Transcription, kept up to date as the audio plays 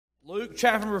Luke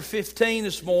chapter number 15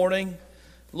 this morning.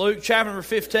 Luke chapter number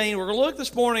 15. We're going to look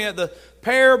this morning at the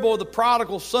parable of the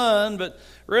prodigal son, but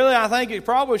really I think it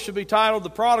probably should be titled The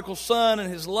Prodigal Son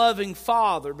and His Loving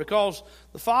Father, because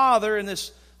the father in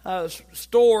this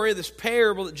story, this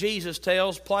parable that Jesus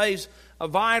tells, plays a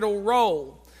vital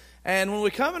role. And when we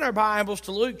come in our Bibles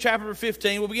to Luke chapter number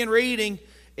 15, we'll begin reading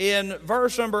in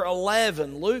verse number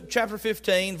 11. Luke chapter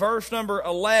 15, verse number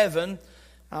 11.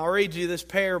 I'll read you this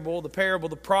parable, the parable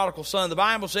of the prodigal son. The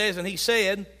Bible says, "And he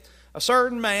said, a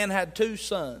certain man had 2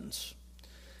 sons.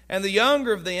 And the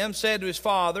younger of them said to his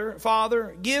father,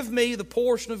 Father, give me the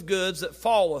portion of goods that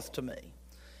falleth to me.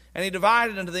 And he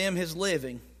divided unto them his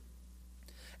living.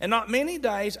 And not many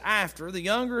days after, the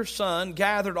younger son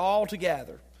gathered all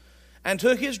together, and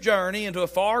took his journey into a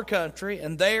far country,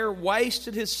 and there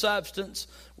wasted his substance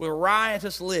with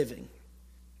riotous living.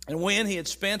 And when he had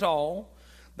spent all,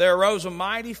 there arose a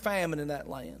mighty famine in that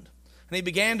land, and he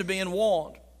began to be in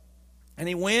want. And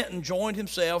he went and joined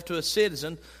himself to a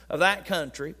citizen of that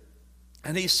country,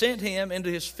 and he sent him into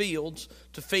his fields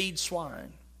to feed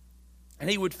swine. And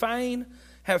he would fain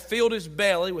have filled his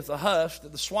belly with the husk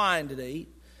that the swine did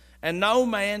eat, and no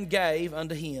man gave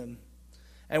unto him.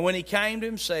 And when he came to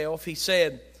himself, he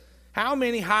said, How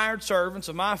many hired servants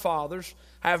of my father's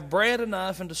have bread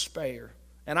enough and to spare,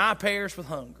 and I perish with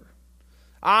hunger?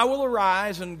 I will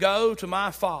arise and go to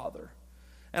my father,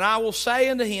 and I will say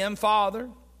unto him, Father,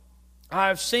 I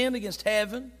have sinned against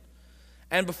heaven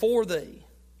and before thee,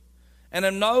 and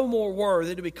am no more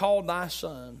worthy to be called thy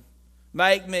son.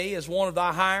 Make me as one of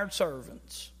thy hired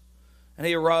servants. And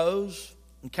he arose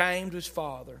and came to his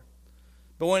father.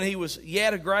 But when he was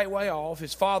yet a great way off,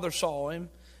 his father saw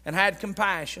him, and had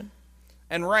compassion,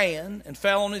 and ran, and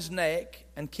fell on his neck,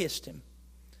 and kissed him.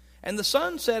 And the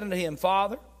son said unto him,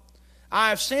 Father, I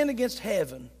have sinned against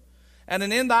heaven, and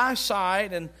am in thy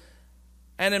sight, and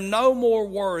am no more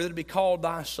worthy to be called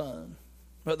thy son.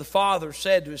 But the father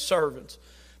said to his servants,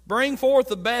 Bring forth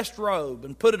the best robe,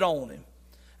 and put it on him,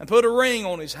 and put a ring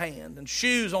on his hand, and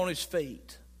shoes on his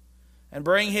feet. And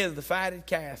bring hither the fatted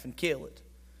calf, and kill it,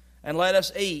 and let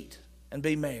us eat, and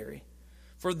be merry.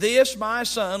 For this my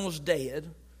son was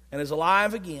dead, and is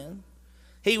alive again.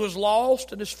 He was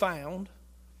lost, and is found.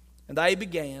 And they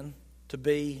began to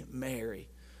be merry."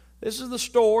 This is the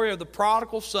story of the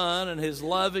prodigal son and his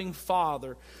loving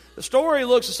father. The story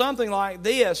looks something like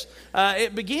this.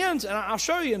 It begins, and I'll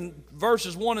show you in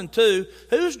verses 1 and 2,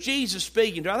 who's Jesus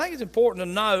speaking to. I think it's important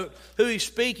to note who he's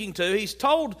speaking to. He's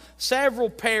told several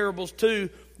parables to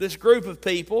this group of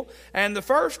people. And the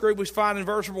first group we find in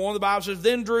verse 1, the Bible says,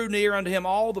 Then drew near unto him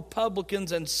all the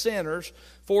publicans and sinners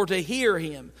for to hear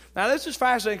him. Now this is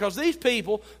fascinating because these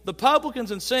people, the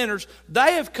publicans and sinners,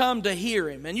 they have come to hear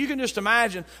him. And you can just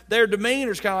imagine their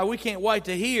demeanor is kind of like, we can't wait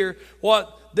to hear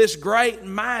what this great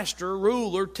master,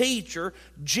 ruler, teacher,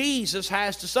 Jesus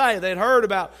has to say. They'd heard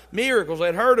about miracles.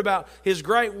 They'd heard about his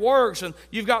great works. And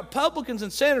you've got publicans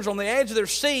and sinners on the edge of their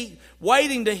seat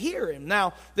waiting to hear him.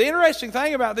 Now, the interesting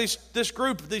thing about these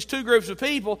two groups of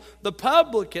people, the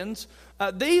publicans,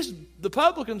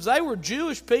 they were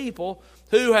Jewish people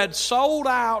who had sold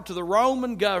out to the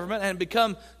Roman government and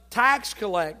become tax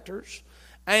collectors.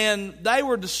 And they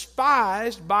were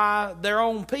despised by their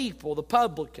own people, the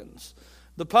publicans.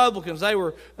 The publicans, they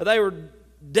were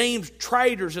deemed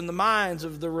traitors in the minds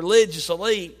of the religious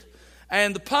elite.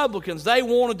 And the publicans, they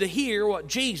wanted to hear what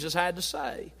Jesus had to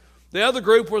say. The other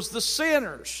group was the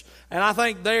sinners. And I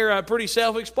think they're pretty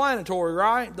self-explanatory,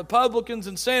 right? The publicans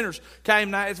and sinners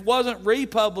came. Now, it wasn't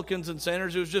republicans and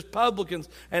sinners. It was just publicans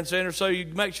and sinners, so you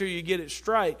make sure you get it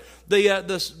straight.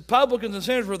 The publicans and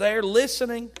sinners were there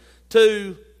listening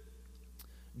to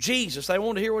Jesus. They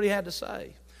wanted to hear what he had to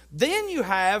say. Then you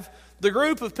have the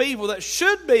group of people that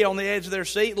should be on the edge of their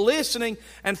seat listening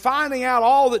and finding out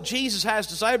all that Jesus has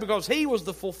to say because he was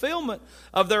the fulfillment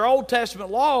of their Old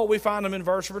Testament law. We find them in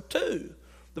verse number 2.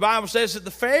 The Bible says that the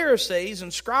Pharisees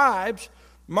and scribes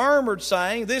murmured,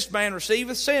 saying, This man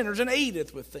receiveth sinners and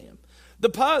eateth with them. The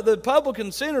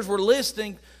publican sinners were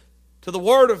listening to the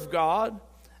Word of God,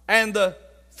 and the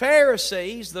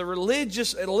Pharisees, the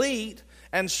religious elite,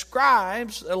 and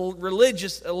scribes, a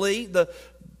religious elite, the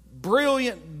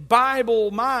brilliant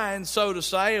Bible minds, so to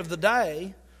say, of the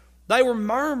day, they were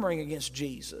murmuring against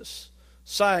Jesus,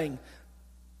 saying,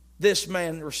 this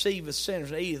man receiveth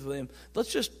sinners and eateth with them.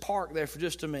 Let's just park there for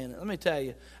just a minute. Let me tell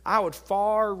you, I would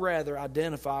far rather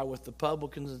identify with the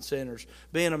publicans and sinners,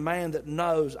 being a man that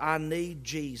knows I need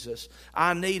Jesus.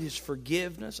 I need His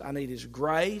forgiveness. I need His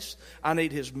grace. I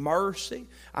need His mercy.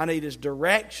 I need His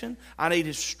direction. I need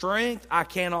His strength. I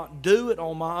cannot do it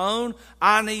on my own.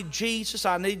 I need Jesus.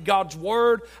 I need God's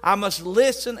Word. I must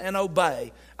listen and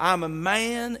obey. I'm a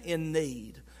man in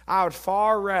need. I would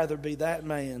far rather be that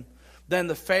man than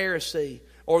the Pharisee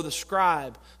or the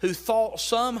scribe who thought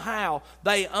somehow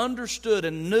they understood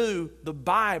and knew the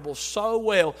Bible so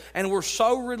well and were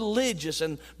so religious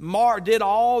and did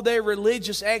all their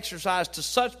religious exercise to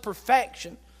such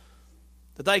perfection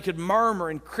that they could murmur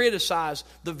and criticize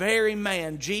the very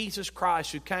man, Jesus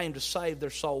Christ, who came to save their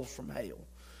souls from hell.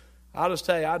 I'll just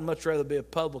tell you, I'd much rather be a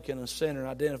publican and a sinner and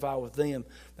identify with them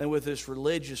than with this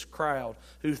religious crowd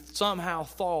who somehow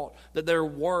thought that their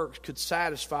works could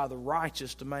satisfy the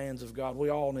righteous demands of God. We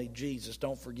all need Jesus,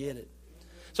 don't forget it.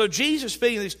 So Jesus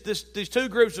speaking to these two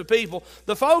groups of people.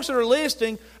 The folks that are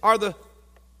listening are the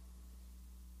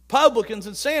publicans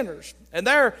and sinners. And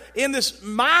they're in this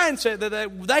mindset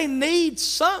that they need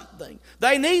something.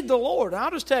 They need the Lord. And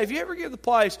I'll just tell you, if you ever get to the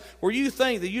place where you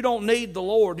think that you don't need the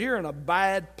Lord, you're in a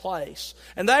bad place.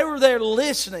 And they were there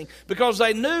listening because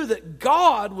they knew that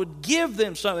God would give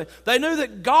them something. They knew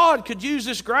that God could use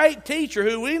this great teacher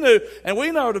who we knew and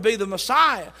we know to be the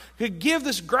Messiah, could give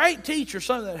this great teacher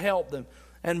something that helped them.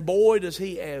 And boy, does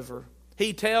He ever.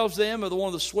 He tells them of one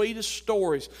of the sweetest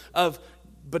stories of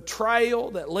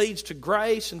betrayal that leads to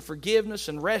grace and forgiveness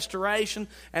and restoration,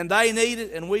 and they need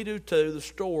it, and we do too. The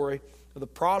story of the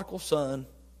prodigal son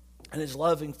and his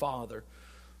loving father.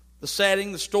 The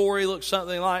setting, the story looks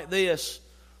something like this.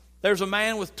 There's a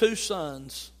man with two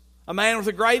sons, a man with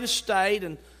a great estate,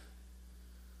 and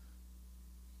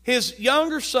his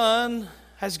younger son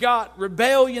has got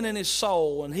rebellion in his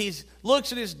soul, and he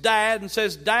looks at his dad and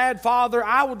says, "Dad, Father,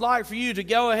 I would like for you to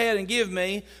go ahead and give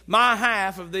me my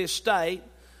half of the estate,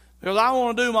 because I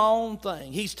want to do my own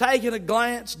thing." He's taking a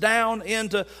glance down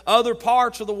into other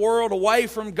parts of the world, away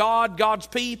from God, God's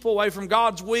people, away from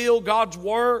God's will, God's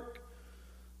work,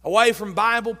 away from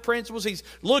Bible principles. He's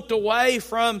looked away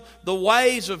from the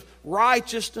ways of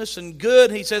righteousness and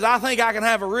good. He says, "I think I can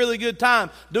have a really good time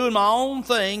doing my own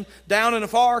thing down in a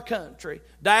far country.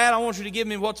 Dad, I want you to give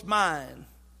me what's mine.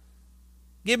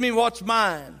 Give me what's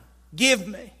mine. Give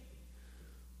me."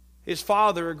 His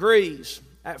father agrees.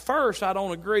 At first, I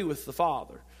don't agree with the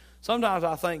father. Sometimes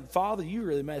I think, "Father, you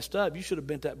really messed up. You should have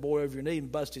bent that boy over your knee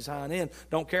and bust his hind end.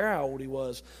 Don't care how old he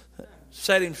was.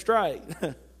 Set him straight."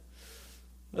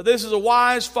 But this is a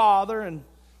wise father, and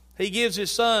he gives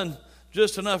his son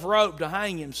just enough rope to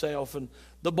hang himself. And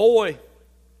the boy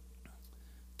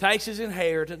takes his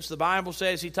inheritance. The Bible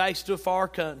says he takes it to a far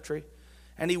country,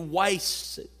 and he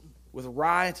wastes it with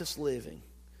riotous living.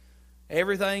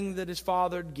 Everything that his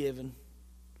father had given,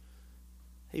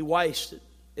 he wastes it.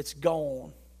 It's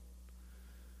gone.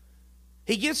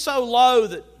 He gets so low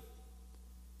that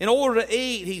in order to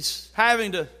eat, he's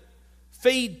having to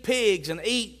feed pigs and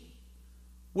eat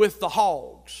with the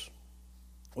hogs.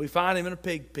 We find him in a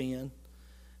pig pen.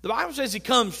 The Bible says he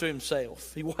comes to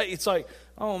himself. It's like,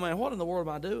 "Oh man, what in the world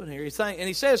am I doing here?" And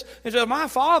he says, "My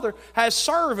father has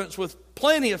servants with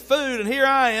plenty of food, and here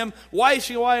I am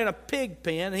wasting away in a pig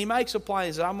pen." And he makes a plan.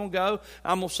 He says, "I'm going to go,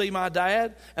 I'm going to see my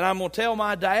dad, and I'm going to tell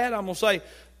my dad, I'm going to say,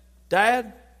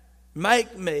 'Dad,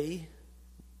 make me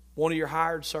one of your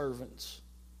hired servants.'"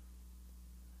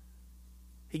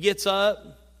 He gets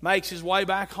up, makes his way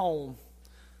back home.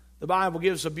 The Bible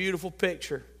gives us a beautiful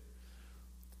picture.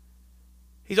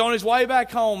 He's on his way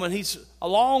back home, and he's a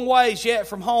long ways yet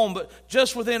from home, but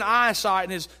just within eyesight.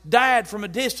 And his dad from a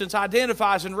distance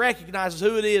identifies and recognizes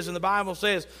who it is. And the Bible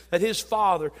says that his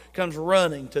father comes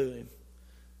running to him,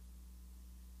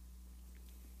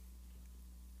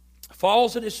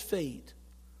 falls at his feet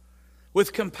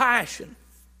with compassion,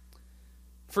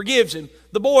 forgives him.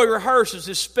 The boy rehearses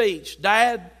his speech.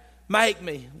 "Dad, make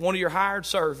me one of your hired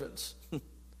servants."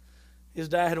 His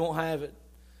dad won't have it.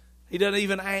 He doesn't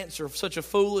even answer such a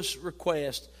foolish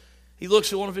request. He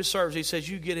looks at one of his servants. He says,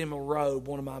 "You get him a robe,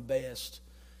 one of my best.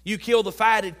 You kill the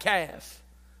fatted calf.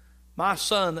 My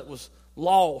son that was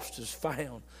lost is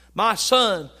found. My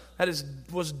son that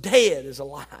was dead is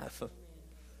alive."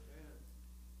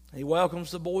 He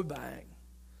welcomes the boy back.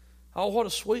 Oh, what a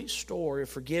sweet story of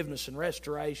forgiveness and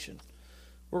restoration.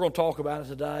 We're going to talk about it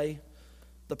today.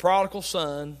 The prodigal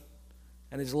son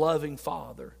and his loving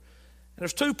father. And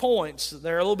there's 2 points that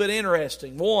are a little bit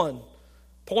interesting.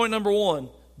 Point number one,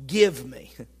 give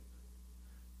me.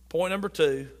 Point number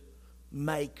 2,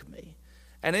 make me.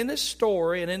 And in this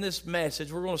story and in this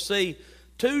message, we're going to see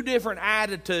two different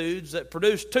attitudes that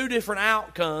produce two different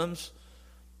outcomes.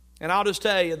 And I'll just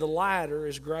tell you, the latter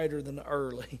is greater than the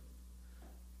early.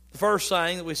 The first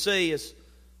thing that we see is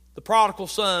the prodigal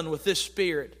son with this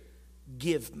spirit,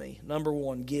 give me. Number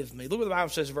one, give me. Look what the Bible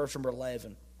says in verse number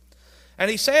 11. And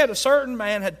he said, a certain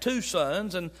man had two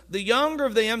sons, and the younger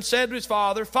of them said to his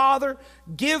father, Father,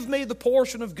 give me the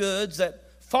portion of goods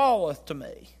that falleth to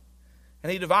me.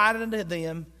 And he divided unto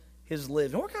them his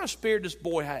living. What kind of spirit does this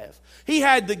boy have? He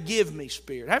had the give me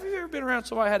spirit. Have you ever been around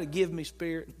somebody who had a give me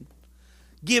spirit?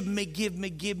 Give me, give me,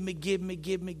 give me, give me,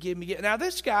 give me, give me. Now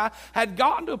this guy had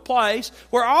gotten to a place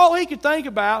where all he could think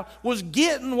about was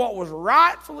getting what was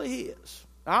rightfully his.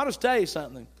 Now, I'll just tell you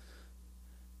something.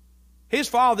 His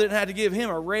father didn't have to give him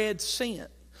a red cent.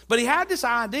 But he had this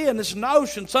idea and this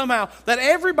notion somehow that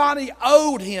everybody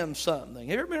owed him something.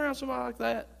 Have you ever been around somebody like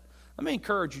that? Let me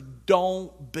encourage you,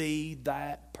 don't be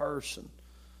that person.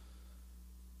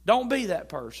 Don't be that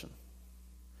person.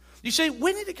 You see,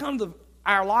 we need to come to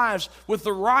our lives with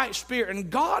the right spirit, and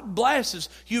God blesses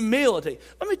humility.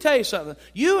 Let me tell you something.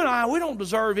 You and I, we don't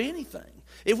deserve anything.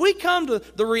 If we come to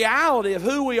the reality of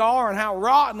who we are and how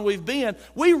rotten we've been,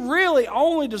 we really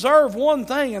only deserve one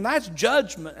thing, and that's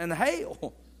judgment and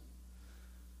hell.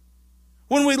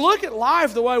 When we look at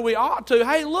life the way we ought to,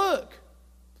 hey, look,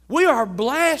 we are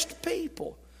blessed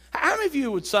people. How many of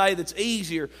you would say that it's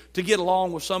easier to get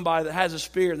along with somebody that has a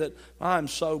spirit that I'm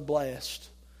so blessed,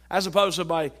 as opposed to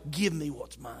somebody, give me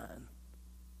what's mine?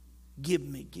 Give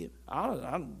me.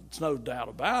 It's no doubt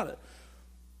about it.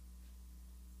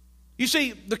 You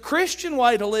see, the Christian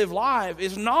way to live life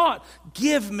is not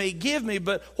give me,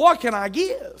 but what can I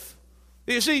give?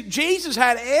 You see, Jesus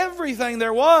had everything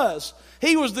there was.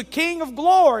 He was the King of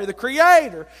glory, the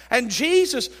Creator. And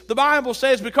Jesus, the Bible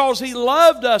says, because He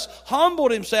loved us,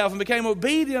 humbled Himself and became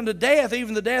obedient unto death,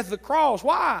 even the death of the cross.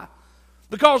 Why?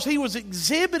 Because He was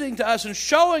exhibiting to us and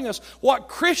showing us what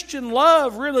Christian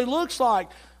love really looks like.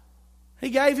 He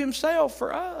gave Himself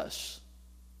for us.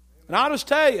 And I'll just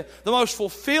tell you, the most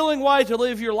fulfilling way to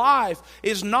live your life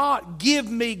is not give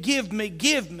me, give me,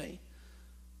 give me.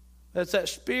 That's that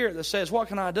spirit that says, what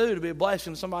can I do to be a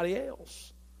blessing to somebody else?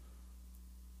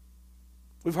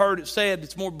 We've heard it said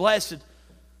it's more blessed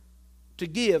to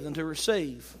give than to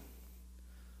receive.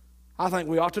 I think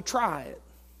we ought to try it.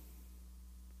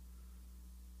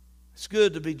 It's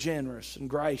good to be generous and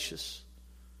gracious.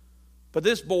 But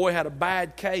this boy had a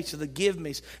bad case of the give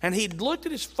me's. And he looked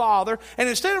at his father, and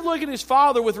instead of looking at his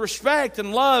father with respect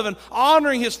and love and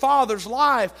honoring his father's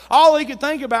life, all he could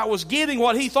think about was getting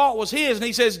what he thought was his. And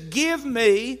he says, give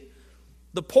me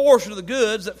the portion of the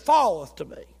goods that falleth to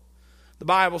me. The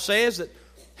Bible says that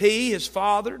he, his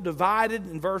father, divided,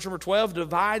 in verse number 12,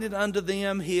 divided unto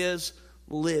them his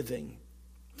living.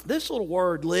 This little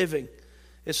word, living,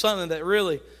 is something that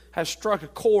really has struck a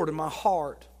chord in my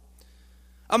heart.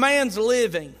 A man's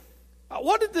living.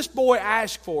 What did this boy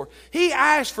ask for? He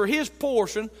asked for his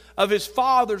portion of his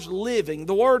father's living.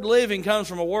 The word living comes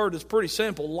from a word that's pretty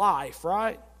simple, life,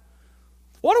 right?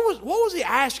 What was he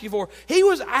asking for? He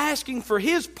was asking for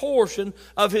his portion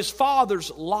of his father's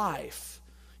life.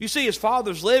 You see, his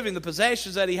father's living, the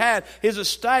possessions that he had, his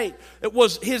estate, it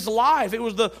was his life. It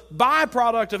was the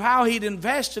byproduct of how he'd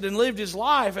invested and lived his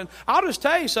life. And I'll just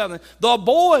tell you something. The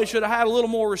boy should have had a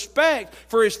little more respect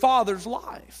for his father's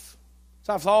life.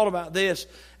 So I've thought about this,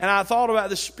 and I thought about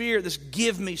this spirit, this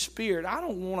give me spirit. I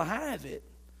don't want to have it.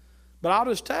 But I'll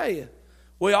just tell you,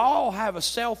 we all have a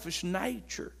selfish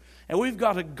nature. And we've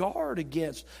got to guard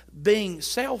against being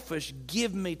selfish,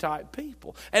 give-me type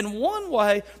people. And one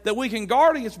way that we can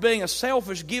guard against being a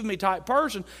selfish, give-me type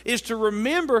person is to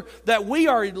remember that we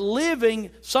are living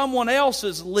someone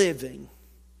else's living.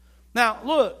 Now,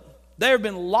 look, there have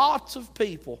been lots of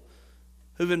people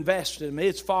who've invested in me.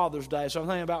 It's Father's Day, so I'm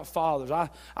thinking about fathers.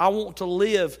 I want to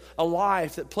live a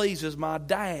life that pleases my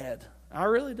dad. I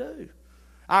really do.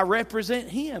 I represent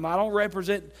him. I don't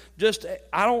represent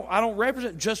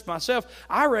just myself.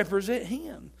 I represent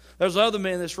him. There's other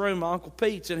men in this room. My Uncle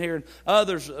Pete's in here, and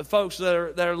others, folks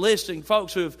that are listening,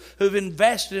 folks who've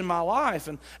invested in my life,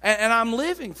 and I'm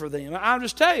living for them. I'll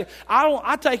just tell you,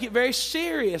 I take it very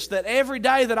serious that every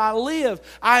day that I live,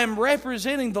 I am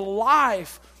representing the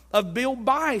life of Bill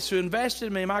Bice, who invested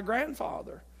in me, my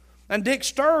grandfather, and Dick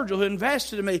Sturgill, who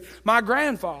invested in me, my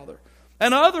grandfather.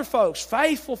 And other folks,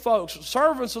 faithful folks,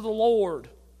 servants of the Lord,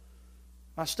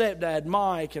 my stepdad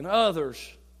Mike and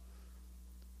others.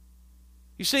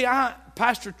 You see,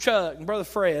 Pastor Chuck and Brother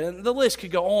Fred, and the list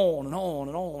could go on and on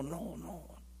and on and on and on.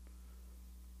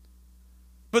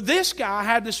 But this guy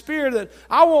had the spirit that,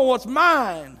 I want what's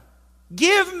mine.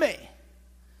 Give me.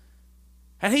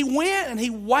 And he went and he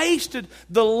wasted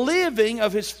the living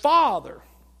of his father.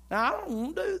 Now, I don't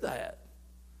want to do that.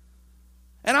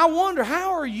 And I wonder,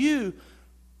 how are you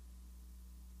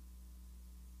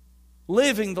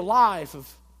living the life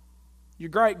of your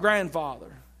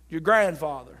great-grandfather, your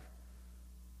grandfather?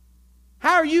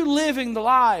 How are you living the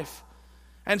life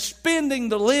and spending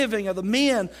the living of the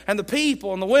men and the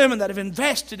people and the women that have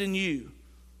invested in you?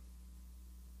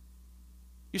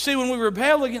 You see, when we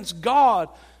rebel against God,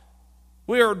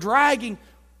 we are dragging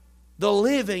the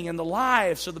living and the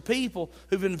lives of the people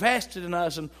who've invested in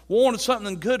us and wanted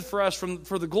something good for us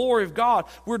for the glory of God.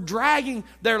 We're dragging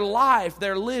their life,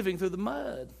 their living through the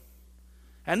mud.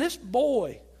 And this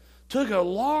boy took a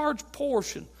large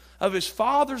portion of his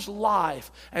father's life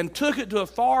and took it to a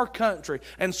far country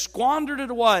and squandered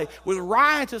it away with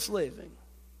riotous living.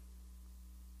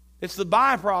 It's the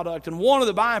byproduct, and one of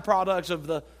the byproducts of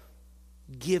the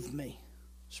give me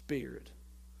spirit.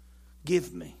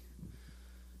 Give me.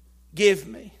 Give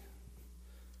me.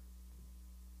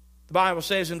 The Bible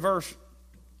says in verse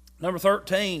number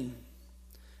 13,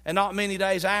 and not many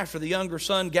days after, the younger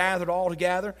son gathered all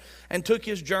together and took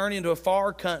his journey into a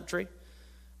far country,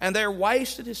 and there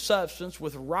wasted his substance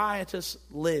with riotous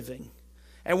living.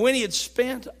 And when he had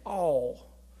spent all,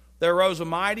 there arose a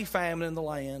mighty famine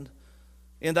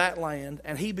in that land,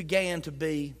 and he began to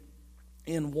be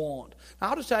in want.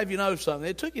 Now, I'll just have you know something.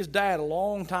 It took his dad a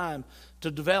long time to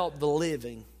develop the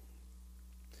living.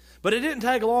 But it didn't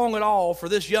take long at all for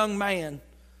this young man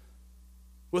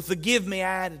with the give me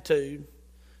attitude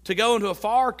to go into a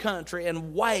far country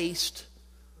and waste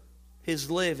his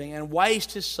living and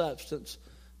waste his substance.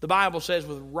 The Bible says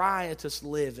with riotous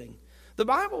living. The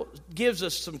Bible gives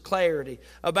us some clarity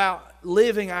about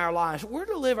living our lives. We're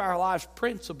to live our lives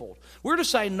principled. We're to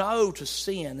say no to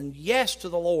sin and yes to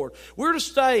the Lord. We're to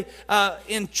stay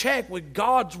in check with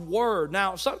God's Word.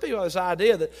 Now, some people have this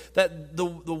idea that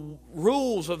the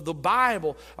rules of the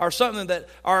Bible are something that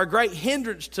are a great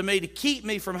hindrance to me, to keep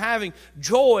me from having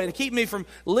joy and to keep me from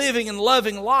living and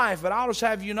loving life. But I'll just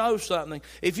have you know something.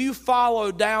 If you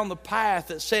follow down the path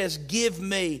that says, give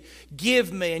me,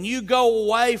 and you go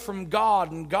away from God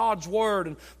and God's Word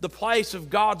and the place of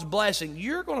God's blessing,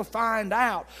 you're going to find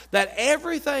out that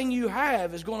everything you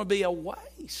have is going to be a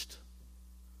waste.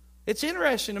 It's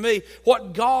interesting to me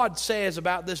what God says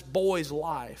about this boy's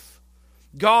life.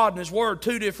 God in His Word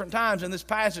 2 different times in this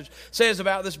passage says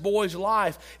about this boy's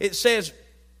life. It says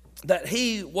that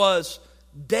he was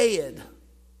dead.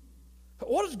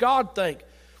 What does God think?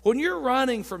 When you're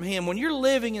running from Him, when you're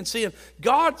living in sin,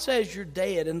 God says you're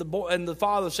dead. And the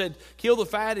father said, kill the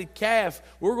fatted calf.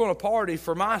 We're going to party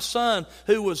for my son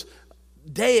who was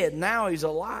dead. Now he's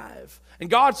alive. And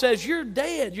God says, you're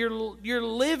dead. You're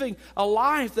living a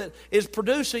life that is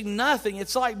producing nothing.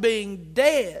 It's like being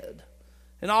dead.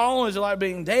 And not only is it like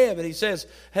being dead, but He says,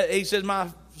 my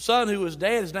son who was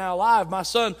dead is now alive. My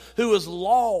son who was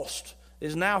lost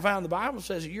is now found. The Bible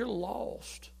says you're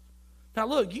lost. Now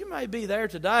look, you may be there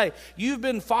today. You've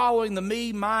been following the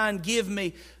me, mine, give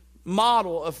me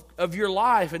model of your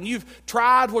life, and you've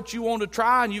tried what you want to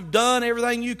try, and you've done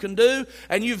everything you can do,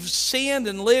 and you've sinned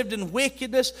and lived in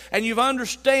wickedness, and you're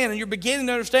beginning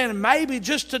to understand, and maybe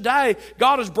just today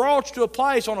God has brought you to a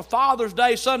place on a Father's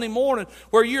Day Sunday morning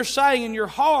where you're saying in your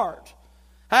heart,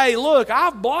 hey, look,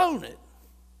 I've blown it.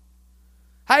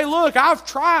 Hey, look, I've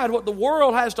tried what the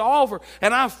world has to offer,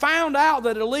 and I've found out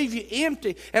that it'll leave you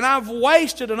empty, and I've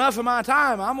wasted enough of my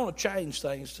time. I'm going to change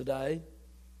things today.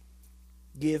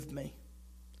 Give me.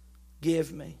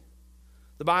 Give me.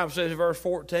 The Bible says in verse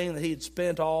 14 that he had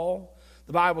spent all.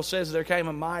 The Bible says that there came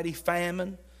a mighty famine.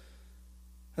 And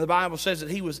the Bible says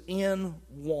that he was in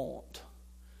want.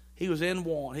 He was in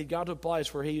want. He got to a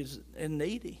place where he was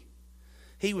needy.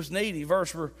 He was needy.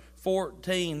 Verse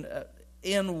 14,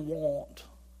 in want.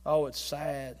 Oh, it's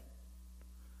sad.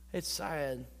 It's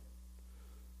sad.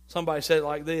 Somebody said it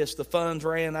like this: the funds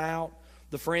ran out,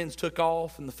 the friends took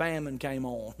off, and the famine came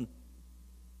on.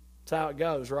 That's how it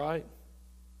goes, right?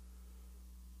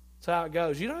 That's how it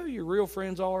goes. You know who your real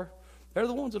friends are? They're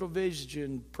the ones that will visit you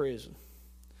in prison.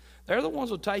 They're the ones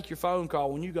that will take your phone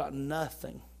call when you got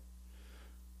nothing.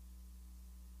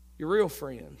 Your real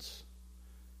friends.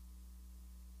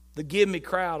 The give me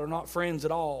crowd are not friends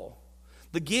at all.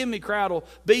 The give me crowd will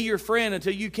be your friend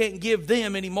until you can't give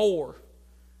them anymore.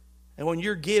 And when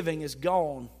your giving is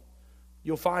gone,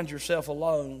 you'll find yourself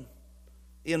alone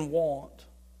in want.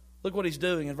 Look what he's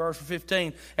doing in verse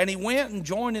 15. And he went and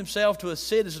joined himself to a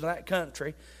citizen of that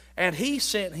country, and he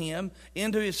sent him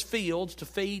into his fields to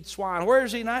feed swine. Where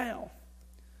is he now?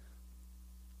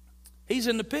 He's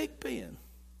in the pig pen.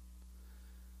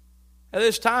 At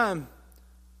this time,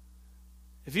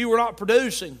 If you were not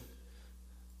producing,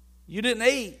 you didn't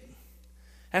eat.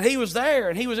 And he was there,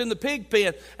 and he was in the pig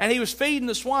pen, and he was feeding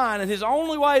the swine, and his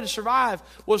only way to survive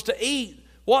was to eat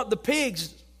what the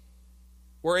pigs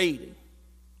were eating.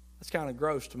 That's kind of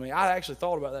gross to me. I actually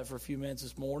thought about that for a few minutes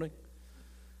this morning.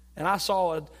 And I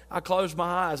saw it. I closed my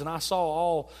eyes, and I saw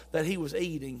all that he was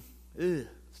eating. Ugh,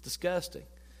 it's disgusting.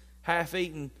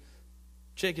 Half-eaten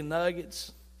chicken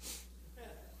nuggets.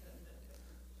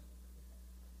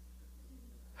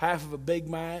 Half of a Big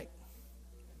Mac.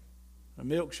 A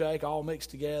milkshake all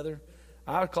mixed together.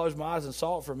 I closed my eyes and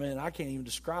saw it for a minute. I can't even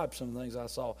describe some of the things I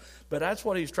saw. But that's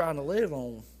what he was trying to live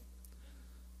on.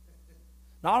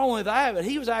 Not only that, but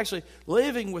he was actually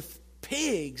living with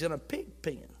pigs in a pig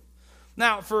pen.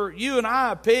 Now, for you and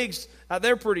I, pigs,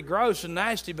 they're pretty gross and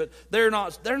nasty, but they're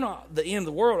not the end of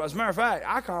the world. As a matter of fact,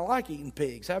 I kind of like eating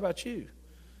pigs. How about you?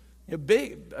 A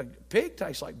pig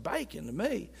tastes like bacon to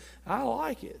me. I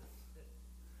like it.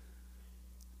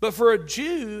 But for a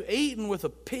Jew, eating with a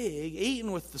pig,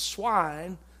 eating with the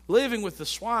swine, living with the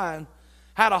swine,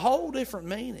 had a whole different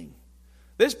meaning.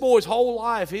 This boy's whole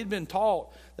life, he'd been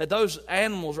taught that those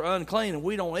animals are unclean and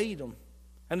we don't eat them.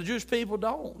 And the Jewish people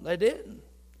don't. They didn't.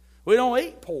 We don't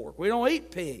eat pork. We don't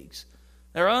eat pigs.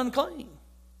 They're unclean.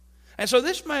 And so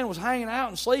this man was hanging out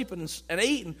and sleeping and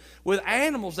eating with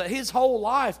animals that his whole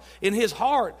life, in his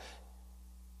heart,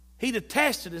 he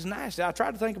detested as nasty. I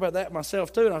tried to think about that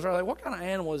myself too. And I was like, what kind of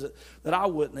animal is it that I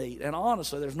wouldn't eat? And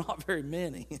honestly, there's not very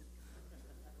many.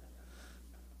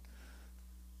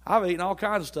 I've eaten all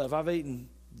kinds of stuff. I've eaten,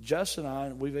 Justin and I,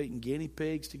 we've eaten guinea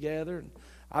pigs together. And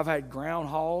I've had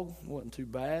groundhog, wasn't too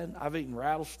bad. I've eaten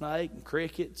rattlesnake and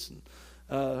crickets.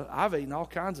 And I've eaten all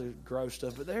kinds of gross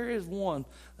stuff. But there is one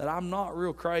that I'm not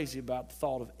real crazy about the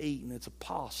thought of eating. It's a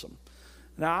possum.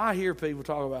 Now, I hear people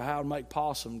talk about how to make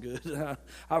possum good.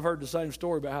 I've heard the same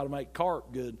story about how to make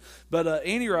carp good. But at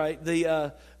any rate,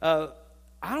 I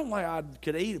don't think I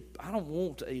could eat it. I don't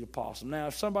want to eat a possum. Now,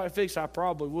 if somebody fixed it, I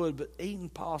probably would. But eating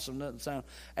possum doesn't sound...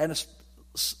 And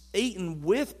eating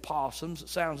with possums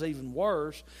sounds even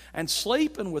worse. And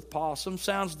sleeping with possums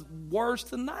sounds worse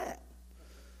than that.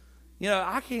 You know,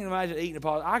 I can't imagine eating a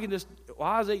possum.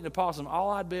 While I was eating a possum, all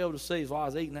I'd be able to see is while I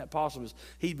was eating that possum is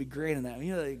he'd be grinning at me.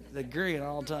 You know, they grin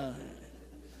all the time.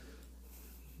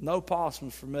 No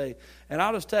possums for me. And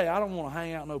I'll just tell you, I don't want to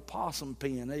hang out in no possum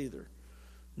pen either.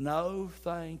 No,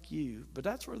 thank you. But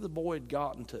that's where the boy had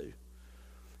gotten to.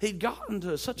 He'd gotten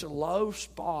to such a low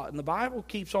spot. And the Bible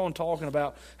keeps on talking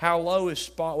about how low his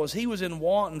spot was. He was in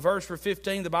want. In verse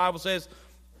 15, the Bible says,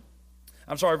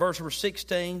 verse number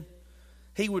 16,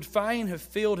 he would fain have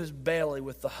filled his belly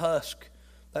with the husk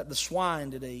that the swine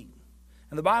did eat.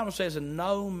 And the Bible says, and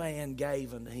no man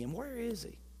gave unto him. Where is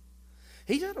he?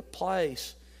 He's at a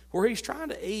place where he's trying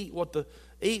to eat with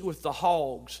the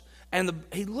hogs. And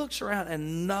he looks around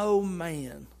and no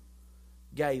man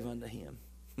gave unto him.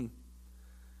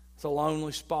 It's a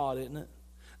lonely spot, isn't it?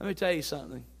 Let me tell you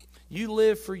something. You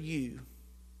live for you.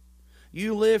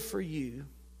 You live for you.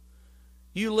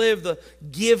 You live the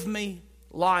give me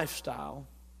lifestyle.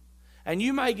 And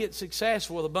you may get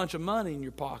successful with a bunch of money in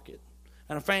your pocket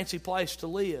and a fancy place to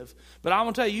live. But I'm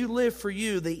going to tell you, you live for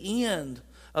you. The end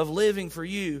of living for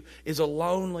you is a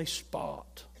lonely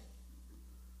spot.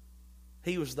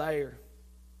 He was there.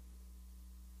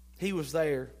 He was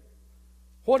there.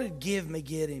 What did give me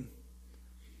get him?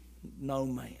 No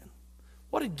man.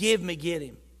 What did give me get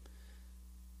him?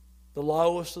 The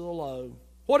lowest of the low.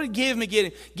 What did give me get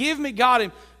him? Give me got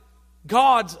him.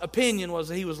 God's opinion was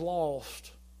that he was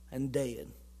lost and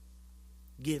dead.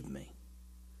 Give me.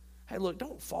 Hey, look,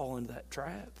 don't fall into that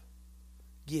trap.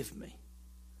 Give me.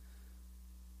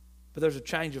 But there's a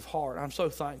change of heart. I'm so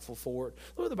thankful for it.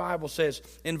 Look what the Bible says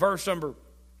in verse number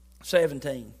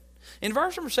 17. In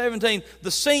verse number 17, the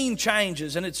scene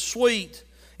changes and it's sweet.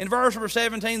 In verse number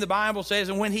 17, the Bible says,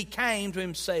 and when he came to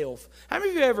himself. How many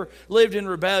of you ever lived in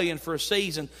rebellion for a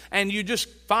season and you just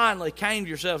finally came to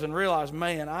yourself and realized,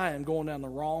 man, I am going down the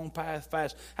wrong path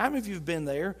fast? How many of you have been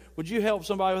there? Would you help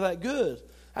somebody with that? Good.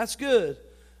 That's good.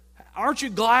 Aren't you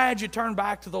glad you turned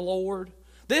back to the Lord?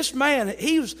 This man,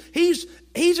 he's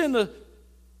in the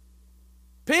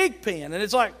pig pen, and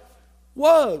it's like,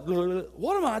 whoa,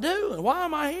 what am I doing? Why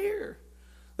am I here?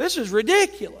 This is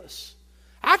ridiculous.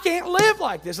 I can't live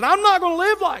like this, and I'm not going to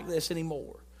live like this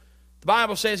anymore. The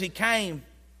Bible says he came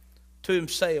to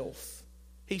himself.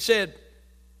 He said,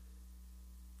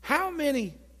 how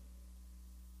many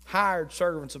hired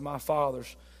servants of my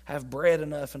father's have bread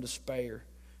enough and to spare,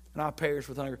 and I perish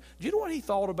with hunger? Do you know what he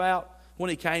thought about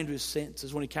when he came to his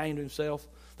senses, when he came to himself?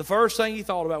 The first thing he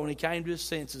thought about when he came to his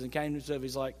senses and came to himself,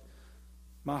 he's like,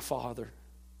 my father.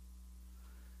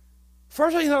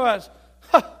 First thing you think about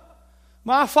is,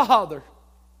 my Father.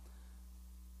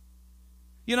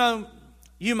 You know,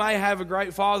 you may have a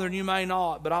great father and you may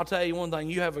not, but I'll tell you one thing,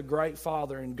 you have a great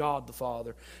Father in God the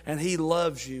Father, and He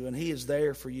loves you and He is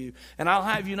there for you. And I'll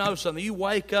have you know something, you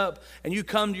wake up and you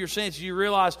come to your senses, you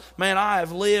realize, man, I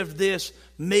have lived this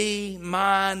me,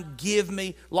 mine, give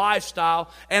me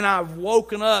lifestyle, and I've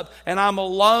woken up and I'm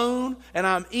alone and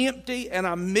I'm empty and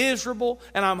I'm miserable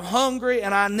and I'm hungry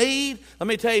and I need. Let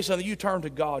me tell you something, you turn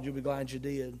to God, you'll be glad you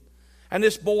did. And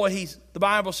this boy, the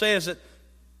Bible says that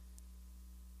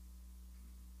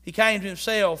he came to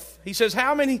himself. He says,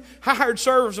 how many hired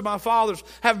servants of my father's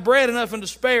have bread enough and to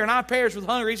spare, and I perish with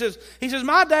hunger? He says,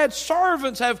 my dad's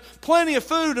servants have plenty of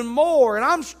food and more, and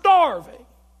I'm starving.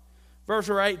 Verse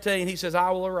 18, he says,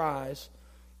 I will arise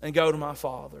and go to my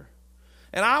father.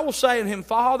 And I will say unto him,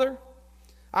 Father,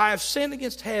 I have sinned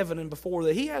against heaven and before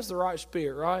thee. He has the right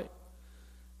spirit, right?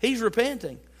 He's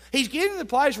repenting. He's getting to the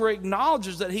place where he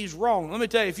acknowledges that he's wrong. Let me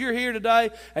tell you, if you're here today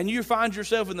and you find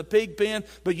yourself in the pig pen,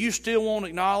 but you still won't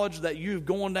acknowledge that you've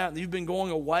been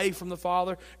going away from the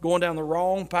Father, going down the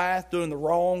wrong path, doing the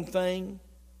wrong thing.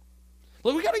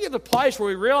 Look, we've got to get to the place where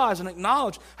we realize and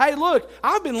acknowledge, hey, look,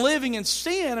 I've been living in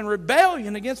sin and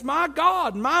rebellion against my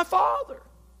God and my Father.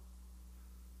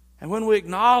 And when we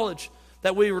acknowledge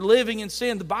that we were living in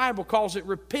sin, the Bible calls it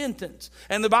repentance.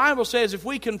 And the Bible says if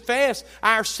we confess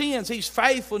our sins, He's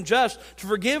faithful and just to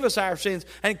forgive us our sins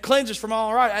and cleanse us from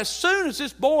all right. As soon as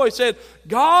this boy said,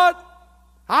 God,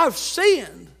 I've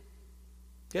sinned,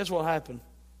 guess what happened?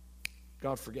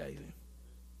 God forgave him.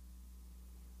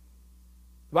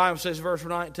 The Bible says in verse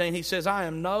 19, He says, I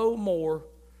am no more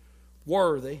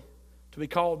worthy to be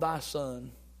called thy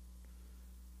son.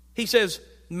 He says,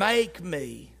 make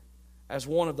me as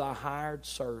one of thy hired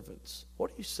servants.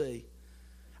 What do you see?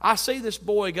 I see this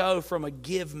boy go from a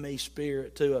give me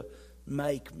spirit to a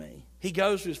make me. He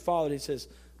goes to his father and he says,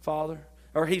 Father,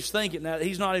 or he's thinking that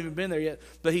he's not even been there yet,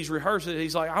 but he's rehearsed it.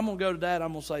 He's like, I'm going to go to Dad.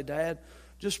 I'm going to say, Dad,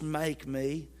 just make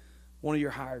me one of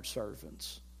your hired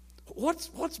servants.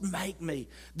 What's make me?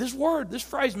 This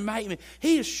phrase make me,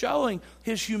 he is showing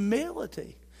his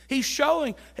humility. He's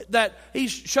showing that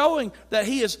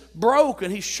he is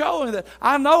broken. He's showing that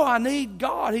I know I need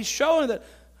God. He's showing that,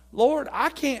 Lord, I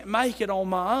can't make it on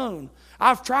my own.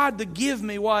 I've tried to give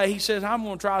me way. He says, I'm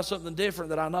going to try something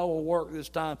different that I know will work this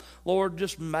time. Lord,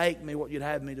 just make me what you'd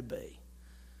have me to be.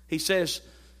 He says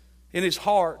in his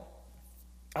heart,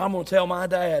 I'm going to tell my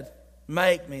dad,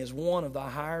 make me as one of thy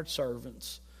hired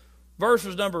servants.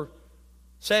 Verses number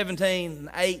 17 and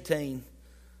 18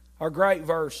 are great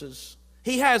verses.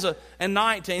 He has and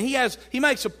 19, he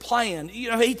makes a plan.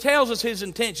 You know, he tells us his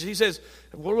intentions. He says,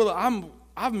 well,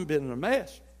 I've been in a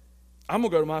mess. I'm going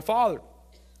to go to my father.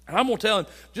 And I'm going to tell him,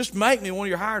 just make me one of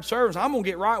your hired servants. I'm going to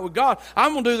get right with God.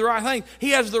 I'm going to do the right thing. He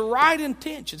has the right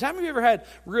intentions. How many of you ever had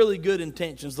really good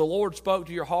intentions? The Lord spoke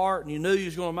to your heart and you knew you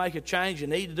was going to make a change. You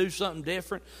need to do something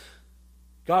different.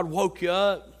 God woke you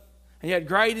up. And you had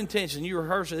great intention. You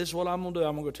rehearsed it. This is what I'm going to do.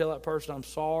 I'm going to go tell that person I'm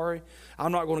sorry.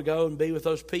 I'm not going to go and be with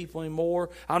those people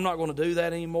anymore. I'm not going to do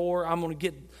that anymore. I'm going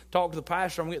to talk to the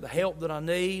pastor. I'm going to get the help that I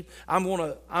need. How many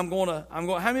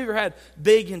of you ever had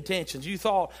big intentions? You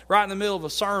thought right in the middle of a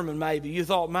sermon maybe. You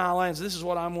thought, my lands, this is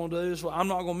what I'm going to do. I'm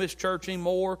not going to miss church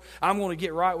anymore. I'm going to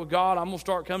get right with God. I'm going to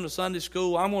start coming to Sunday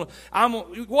school.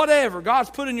 Whatever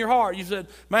God's put in your heart. You said,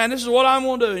 man, this is what I'm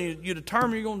going to do. And you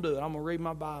determine you're going to do it. I'm going to read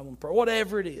my Bible and pray.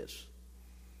 Whatever it is.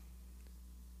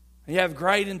 And you have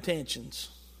great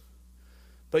intentions,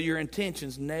 but your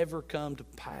intentions never come to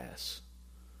pass.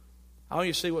 I want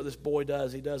you to see what this boy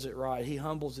does. He does it right. He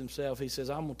humbles himself. He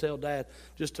says, I'm going to tell Dad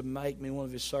just to make me one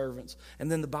of his servants.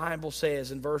 And then the Bible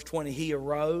says in verse 20, he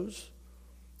arose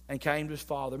and came to his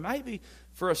father. Maybe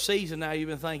for a season now you've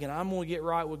been thinking, I'm going to get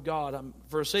right with God.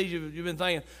 For a season you've been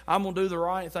thinking, I'm going to do the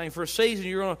right thing. For a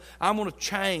season I'm going to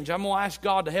change. I'm going to ask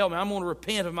God to help me. I'm going to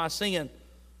repent of my sin.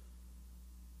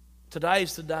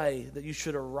 Today's the day that you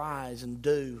should arise and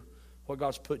do what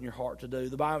God's put in your heart to do.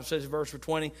 The Bible says in verse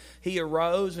 20, he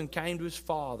arose and came to his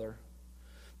father.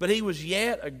 But he was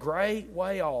yet a great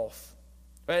way off.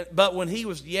 But when he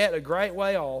was yet a great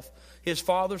way off, his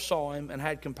father saw him and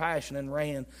had compassion and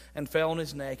ran and fell on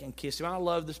his neck and kissed him. I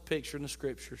love this picture in the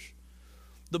Scriptures.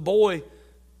 The boy,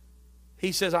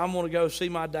 he says, I'm going to go see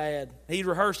my dad. He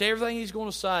rehearsed everything he's going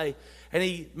to say. And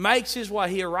he makes his way.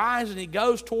 He arrives and he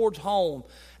goes towards home.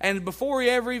 And before he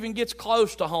ever even gets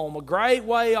close to home, a great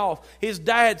way off, his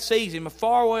dad sees him a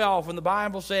far way off. And the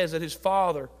Bible says that his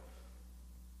father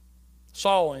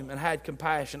saw him and had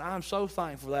compassion. I'm so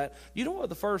thankful for that. You know what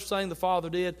the first thing the father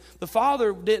did? The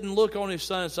father didn't look on his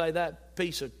son and say, that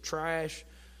piece of trash.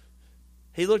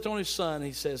 He looked on his son and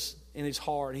he says, in his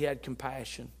heart, he had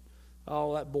compassion.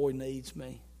 Oh, that boy needs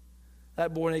me.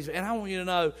 That boy needs me. And I want you to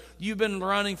know, you've been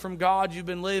running from God. You've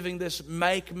been living this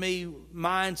make-me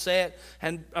mindset.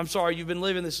 And I'm sorry, you've been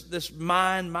living this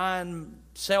mind,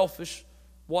 selfish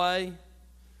way.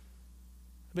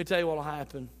 Let me tell you what will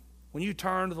happen. When you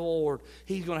turn to the Lord,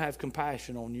 He's going to have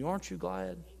compassion on you. Aren't you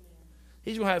glad?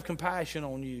 He's going to have compassion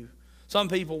on you. Some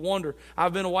people wonder,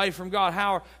 I've been away from God.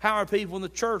 How are people in the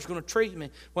church going to treat me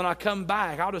when I come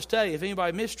back? I'll just tell you, if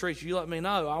anybody mistreats you, you let me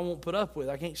know. I won't put up with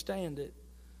it. I can't stand it.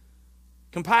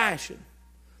 Compassion.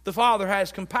 The Father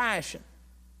has compassion.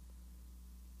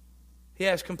 He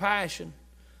has compassion.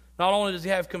 Not only does He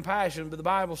have compassion, but the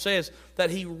Bible says that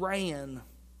He ran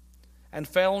and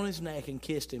fell on His neck and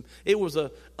kissed Him. It was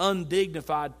an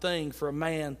undignified thing for a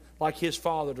man like his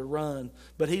father to run,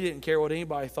 but He didn't care what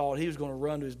anybody thought. He was going to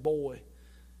run to his boy.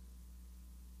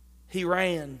 He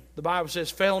ran. The Bible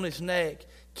says, fell on His neck,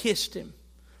 kissed Him.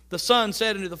 The Son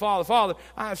said unto the Father, Father,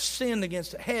 I have sinned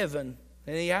against heaven,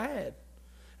 and He had.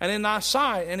 And in Thy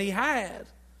sight, and He had.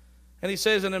 And He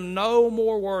says, and am no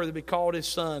more worthy to be called His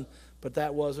Son, but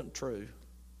that wasn't true.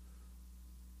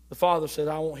 The Father said,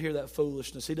 I won't hear that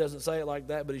foolishness. He doesn't say it like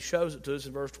that, but He shows it to us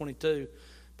in verse 22.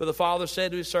 But the Father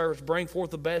said to His servants, bring forth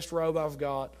the best robe I've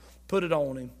got, put it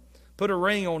on Him. Put a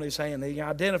ring on His hand that He can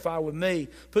identify with me.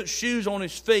 Put shoes on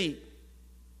His feet.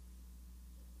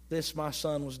 This my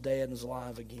son was dead and is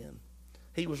alive again.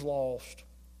 He was lost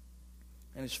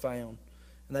and is found.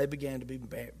 And they began to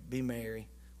be merry.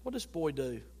 What does this boy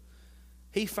do?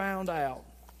 He found out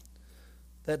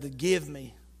that the give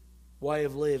me way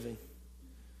of living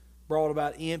brought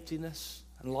about emptiness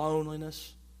and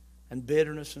loneliness and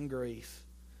bitterness and grief.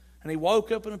 And he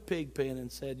woke up in a pig pen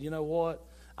and said, you know what?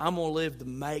 I'm going to live the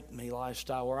make-me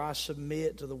lifestyle where I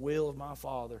submit to the will of my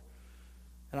Father.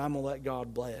 And I'm going to let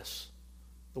God bless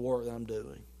the work that I'm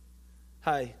doing.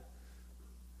 Hey,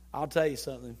 I'll tell you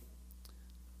something.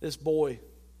 This boy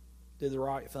did the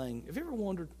right thing. Have you ever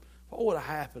wondered what would have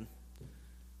happened?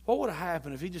 What would have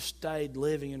happened if he just stayed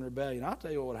living in rebellion? I'll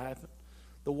tell you what would have happened.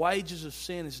 The wages of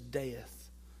sin is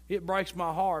death. It breaks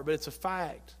my heart, but it's a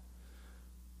fact.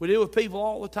 We deal with people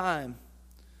all the time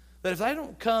that if they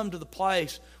don't come to the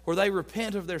place where they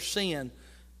repent of their sin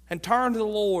and turn to the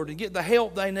Lord and get the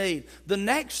help they need, the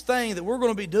next thing that we're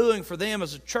going to be doing for them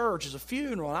as a church is a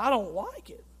funeral, and I don't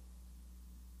like it.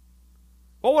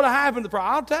 What would have happened to the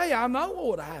prophet? I'll tell you, I know what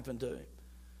would have happened to him.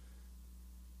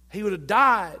 He would have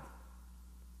died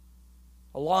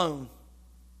alone.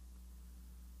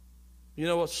 You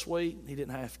know what's sweet? He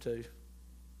didn't have to.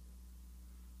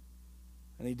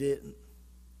 And he didn't.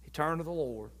 He turned to the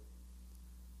Lord.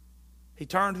 He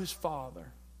turned to his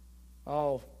Father.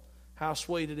 Oh, how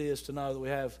sweet it is to know that we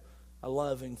have a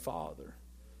loving Father.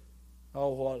 Oh,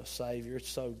 what a Savior. It's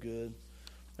so good.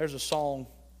 There's a song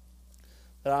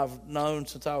that I've known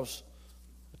since I was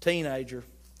a teenager.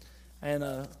 And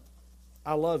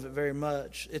I love it very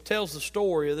much. It tells the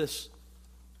story of this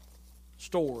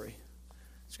story.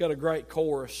 It's got a great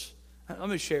chorus. Let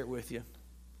me share it with you.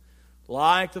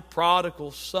 Like the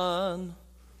prodigal son,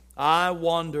 I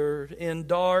wandered in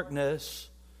darkness,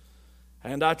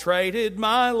 and I traded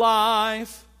my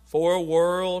life for a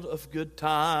world of good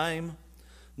time.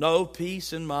 No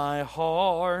peace in my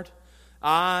heart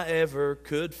I ever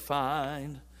could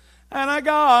find. And I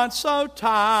got so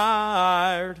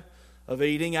tired of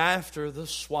eating after the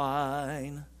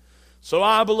swine. So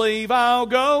I believe I'll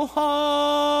go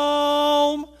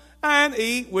home and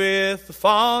eat with the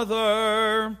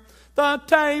Father. The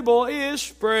table is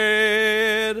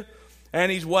spread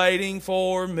and He's waiting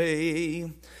for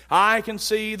me. I can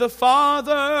see the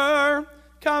Father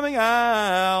coming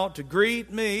out to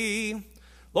greet me.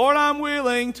 Lord, I'm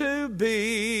willing to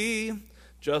be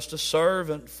just a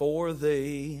servant for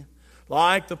Thee.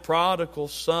 Like the prodigal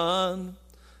son,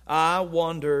 I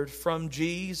wandered from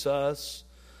Jesus.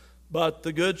 But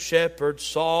the good shepherd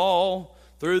saw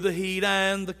through the heat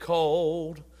and the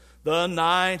cold, the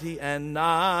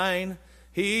 99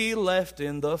 He left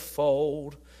in the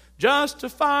fold, just to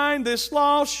find this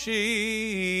lost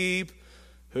sheep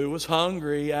who was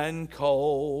hungry and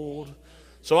cold.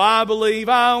 So I believe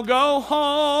I'll go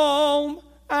home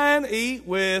and eat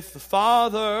with the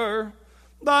Father.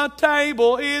 The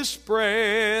table is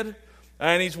spread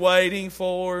and He's waiting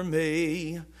for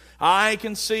me. I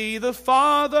can see the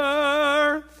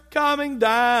Father coming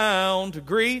down to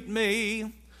greet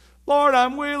me. Lord,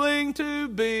 I'm willing to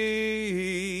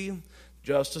be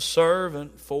just a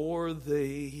servant for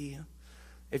Thee.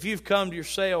 If you've come to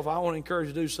yourself, I want to encourage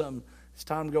you to do something. It's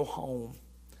time to go home.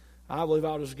 I believe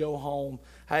I'll just go home.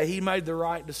 Hey, He made the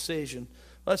right decision.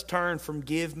 Let's turn from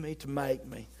give me to make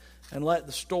me. and let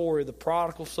the story of the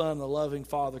prodigal son and the loving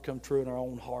father come true in our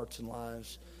own hearts and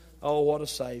lives. Oh, what a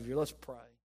Savior. Let's pray.